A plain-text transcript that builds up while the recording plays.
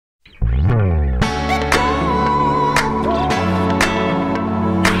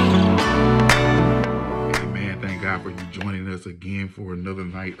again for another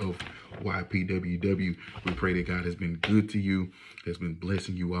night of Y.P.W.W. We pray that God has been good to you, has been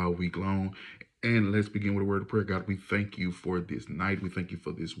blessing you all week long. And let's begin with a word of prayer. God, we thank you for this night. We thank you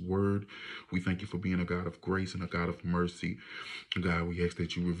for this word. We thank you for being a God of grace and a God of mercy. God, we ask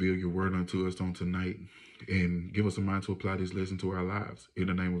that you reveal your word unto us on tonight and give us a mind to apply this lesson to our lives. In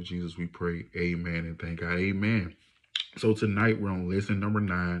the name of Jesus, we pray. Amen and thank God. Amen. So tonight we're on lesson number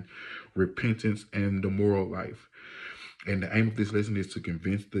 9, repentance and the moral life. And the aim of this lesson is to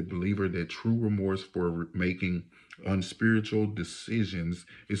convince the believer that true remorse for making unspiritual decisions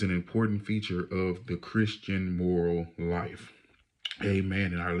is an important feature of the Christian moral life.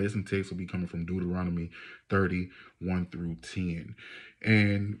 Amen. And our lesson text will be coming from Deuteronomy 30:1 through 10.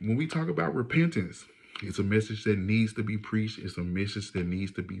 And when we talk about repentance, it's a message that needs to be preached. It's a message that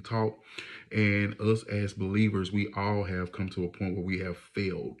needs to be taught. And us as believers, we all have come to a point where we have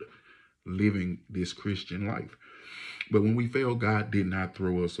failed living this Christian life. But when we failed, God did not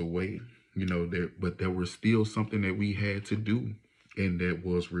throw us away, but there was still something that we had to do, and that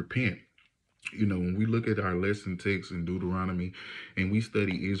was repent. When we look at our lesson text in Deuteronomy and we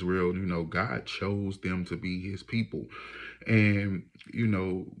study Israel, God chose them to be his people. And,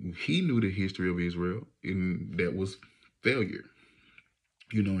 he knew the history of Israel, and that was failure.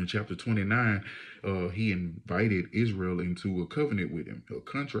 In chapter 29, he invited Israel into a covenant with him, a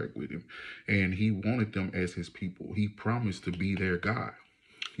contract with him, and he wanted them as his people. He promised to be their God.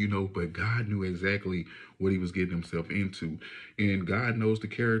 But God knew exactly what he was getting himself into. And God knows the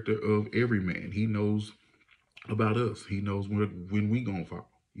character of every man. He knows about us. He knows when we gonna fall.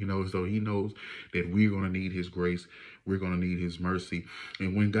 So he knows that we're gonna need his grace. We're gonna need his mercy.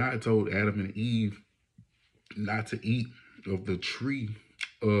 And when God told Adam and Eve not to eat of the tree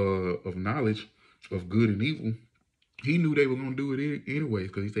of knowledge of good and evil, he knew they were going to do it anyways,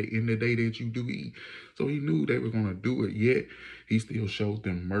 because he said, in the day that you do eat. So he knew they were going to do it, yet he still showed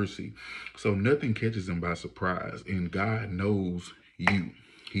them mercy. So nothing catches them by surprise. And God knows you.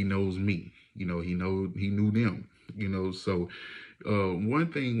 He knows me. He knew them. So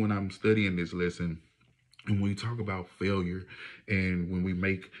one thing when I'm studying this lesson, and when we talk about failure and when we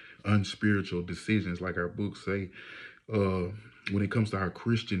make unspiritual decisions, like our books say, when it comes to our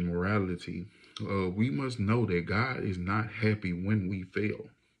Christian morality, we must know that God is not happy when we fail.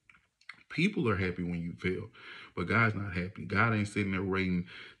 People are happy when you fail, but God's not happy. God ain't sitting there waiting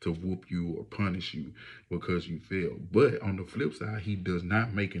to whoop you or punish you because you fail. But on the flip side, he does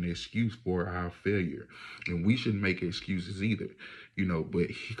not make an excuse for our failure. And we shouldn't make excuses either, but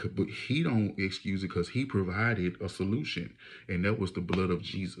he don't excuse it because he provided a solution, and that was the blood of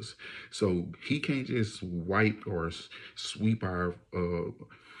Jesus. So he can't just wipe or sweep our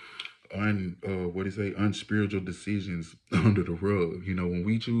unspiritual decisions under the rug. When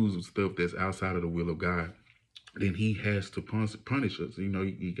we choose stuff that's outside of the will of God, then he has to punish us.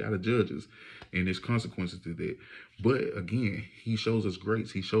 He got to judge us, and there's consequences to that. But again, he shows us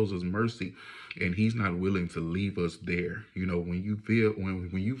grace. He shows us mercy, and he's not willing to leave us there. When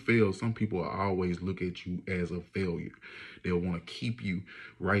you fail, some people will always look at you as a failure. They'll want to keep you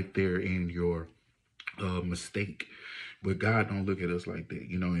right there in your mistake. But God don't look at us like that,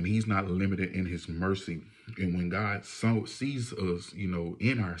 and he's not limited in his mercy. And when God sees us,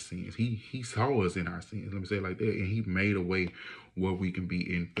 in our sins, he saw us in our sins, let me say it like that, and he made a way where we can be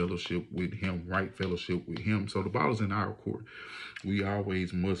in fellowship with him, right fellowship with him. So the ball's in our court. We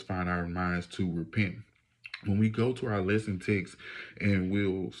always must find our minds to repent. When we go to our lesson text, and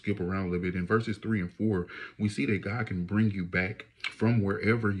we'll skip around a little bit, in verses 3 and 4, we see that God can bring you back from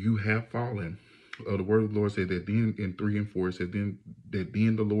wherever you have fallen. The word of the Lord said that then, in 3 and 4, it said then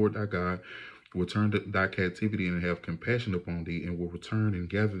the Lord thy God will turn thy captivity and have compassion upon thee, and will return and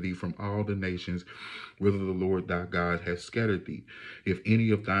gather thee from all the nations whither the Lord thy God hath scattered thee. If any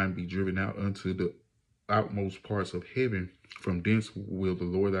of thine be driven out unto the outmost parts of heaven, from thence will the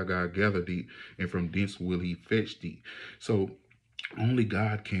Lord thy God gather thee, and from thence will he fetch thee. So only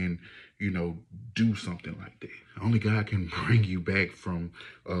God can, do something like that. Only God can bring you back from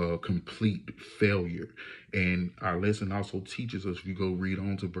complete failure. And our lesson also teaches us, if you go read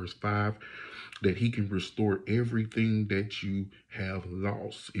on to verse 5, that he can restore everything that you have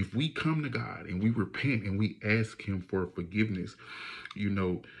lost. If we come to God and we repent and we ask him for forgiveness,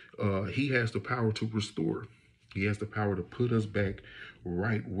 he has the power to restore. He has the power to put us back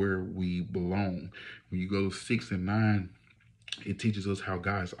right where we belong. When you go 6 and 9, it teaches us how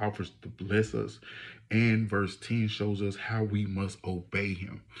God offers to bless us. And verse 10 shows us how we must obey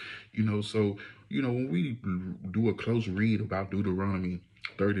him. So when we do a close read about Deuteronomy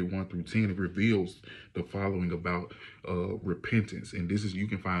 31 through 10, it reveals the following about repentance. And you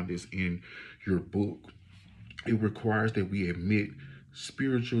can find this in your book. It requires that we admit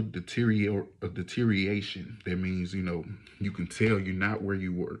spiritual deterioration. That means, you can tell you're not where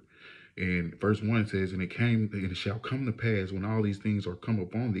you were. And verse 1 says, and it shall come to pass when all these things are come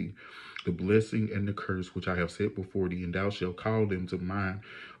upon thee, the blessing and the curse which I have set before thee, and thou shalt call them to mind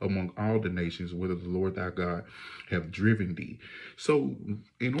among all the nations, whither the Lord thy God have driven thee. So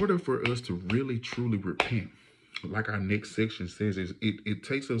in order for us to really truly repent, like our next section says, it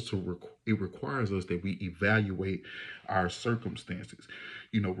takes us to it requires us that we evaluate our circumstances.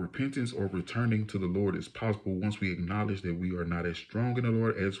 Repentance or returning to the Lord is possible once we acknowledge that we are not as strong in the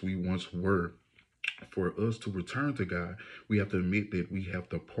Lord as we once were. For us to return to God, we have to admit that we have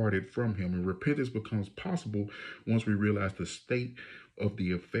departed from him. And repentance becomes possible once we realize the state of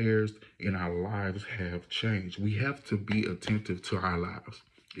the affairs in our lives have changed. We have to be attentive to our lives.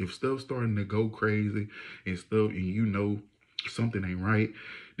 If stuff's starting to go crazy and something ain't right,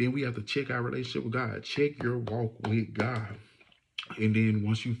 then we have to check our relationship with God. Check your walk with God. And then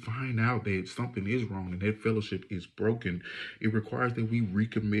once you find out that something is wrong and that fellowship is broken, it requires that we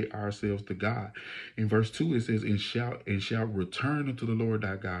recommit ourselves to God. In verse 2, it says, and shall return unto the Lord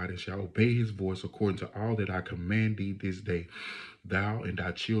thy God, and shall obey his voice according to all that I command thee this day, thou and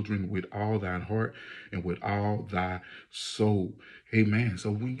thy children with all thine heart and with all thy soul. Amen.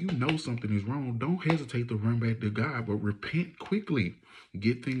 So when you know something is wrong, don't hesitate to run back to God, but repent quickly.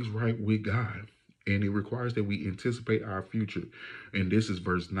 Get things right with God. And it requires that we anticipate our future. And this is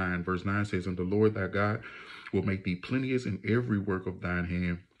verse 9. Verse 9 says, and the Lord thy God will make thee plenteous in every work of thine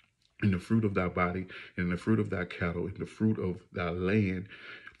hand, in the fruit of thy body, and in the fruit of thy cattle, in the fruit of thy land,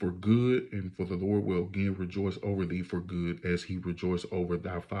 for good, and for the Lord will again rejoice over thee for good, as he rejoiced over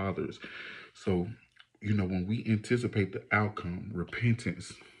thy fathers. So, when we anticipate the outcome,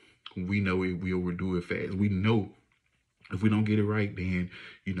 repentance, we know it will do it fast. We know if we don't get it right, then,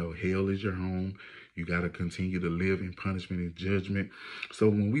 hell is your home. You got to continue to live in punishment and judgment. So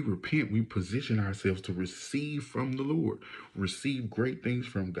when we repent, we position ourselves to receive from the Lord, receive great things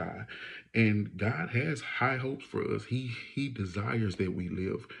from God. And God has high hopes for us. He desires that we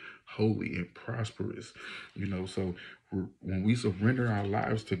live holy and prosperous. So when we surrender our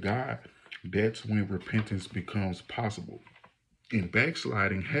lives to God, that's when repentance becomes possible. And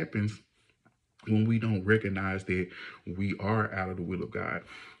backsliding happens when we don't recognize that we are out of the will of God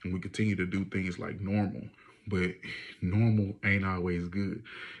and we continue to do things like normal. But normal ain't always good.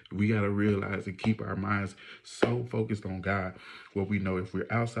 We got to realize and keep our minds so focused on God. Well, we know if we're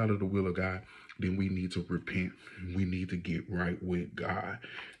outside of the will of God, then we need to repent. We need to get right with God.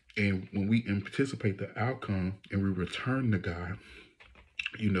 And when we anticipate the outcome and we return to God,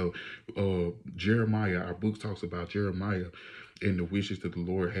 Jeremiah, our book talks about Jeremiah and the wishes that the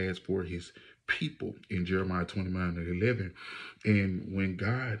Lord has for his people in Jeremiah 29:11. And when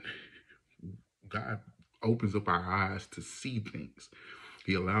God opens up our eyes to see things,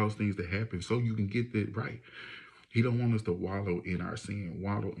 he allows things to happen so you can get that right. He don't want us to wallow in our sin,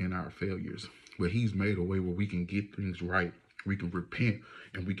 wallow in our failures, but he's made a way where we can get things right. We can repent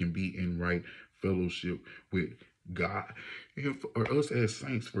and we can be in right fellowship with God. And for us as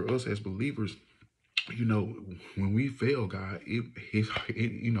saints, for us as believers, when we fail God,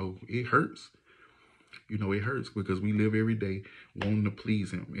 it hurts. It hurts because we live every day wanting to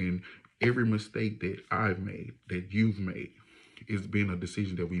please him. And every mistake that I've made, that you've made, it's been a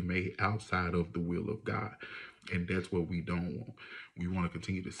decision that we made outside of the will of God. And that's what we don't want. We want to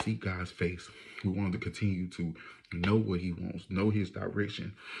continue to seek God's face. We want to continue to know what he wants, know his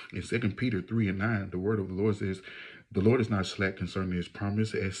direction. In 2 Peter 3:9, the word of the Lord says, the Lord is not slack concerning his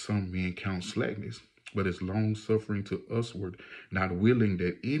promise, as some men count slackness, but is long suffering to usward, not willing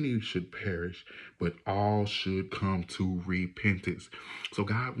that any should perish, but all should come to repentance. So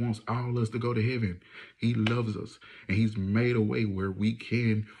God wants all us to go to heaven. He loves us, and he's made a way where we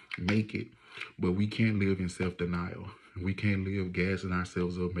can make it, but we can't live in self-denial. We can't live gassing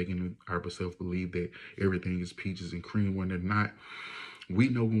ourselves up, making ourselves believe that everything is peaches and cream when they're not. We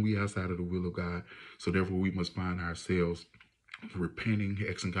know when we're outside of the will of God, so therefore we must find ourselves repenting,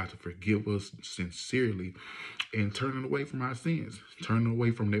 asking God to forgive us sincerely, and turning away from our sins, turning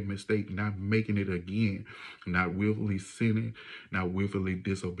away from that mistake, not making it again, not willfully sinning, not willfully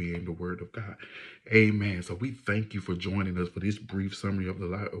disobeying the word of God. Amen. So we thank you for joining us for this brief summary of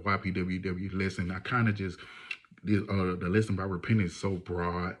the Y.P.W.W lesson. I kind of just, the lesson about repentance is so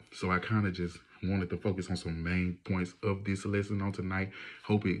broad, so I kind of just wanted to focus on some main points of this lesson on tonight.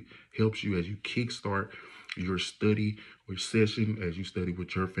 Hope it helps you as you kickstart your study or session, as you study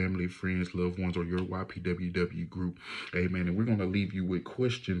with your family, friends, loved ones, or your Y.P.W.W group. Amen. And we're going to leave you with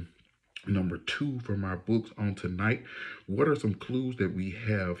question number 2 from our books on tonight. What are some clues that we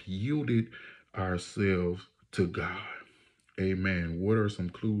have yielded ourselves to God. Amen. What are some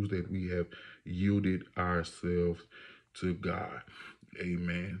clues that we have yielded ourselves to God?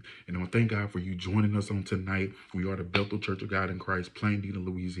 Amen. And I want to thank God for you joining us on tonight. We are the Bethel Church of God in Christ, Plaindean,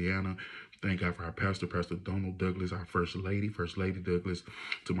 Louisiana. Thank God for our pastor, Pastor Donald Douglas, our First Lady Douglas,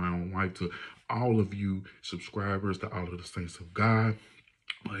 to my own wife, to all of you subscribers, to all of the saints of God.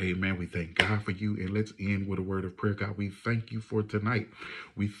 Amen. We thank God for you. And let's end with a word of prayer. God, we thank you for tonight.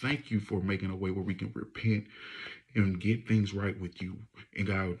 We thank you for making a way where we can repent and get things right with you. And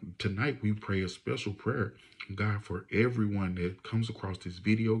God, tonight we pray a special prayer, God, for everyone that comes across this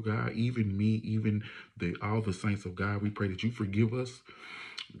video, God, even me, even all the saints of God. We pray that you forgive us,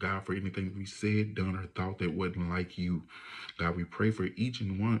 God, for anything we said, done, or thought that wasn't like you. God, we pray for each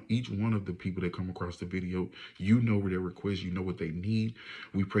one of the people that come across the video. You know their requests, you know what they need.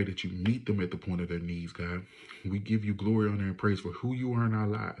 We pray that you meet them at the point of their needs, God. We give you glory, honor, and praise for who you are in our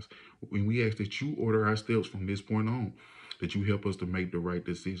lives. When we ask that you order our steps from this point on, that you help us to make the right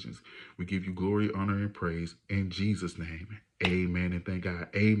decisions. We give you glory, honor, and praise in Jesus' name. Amen. And thank God.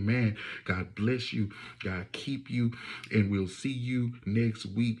 Amen. God bless you. God keep you. And we'll see you next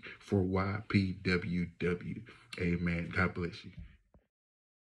week for Y.P.W.W. Amen. God bless you.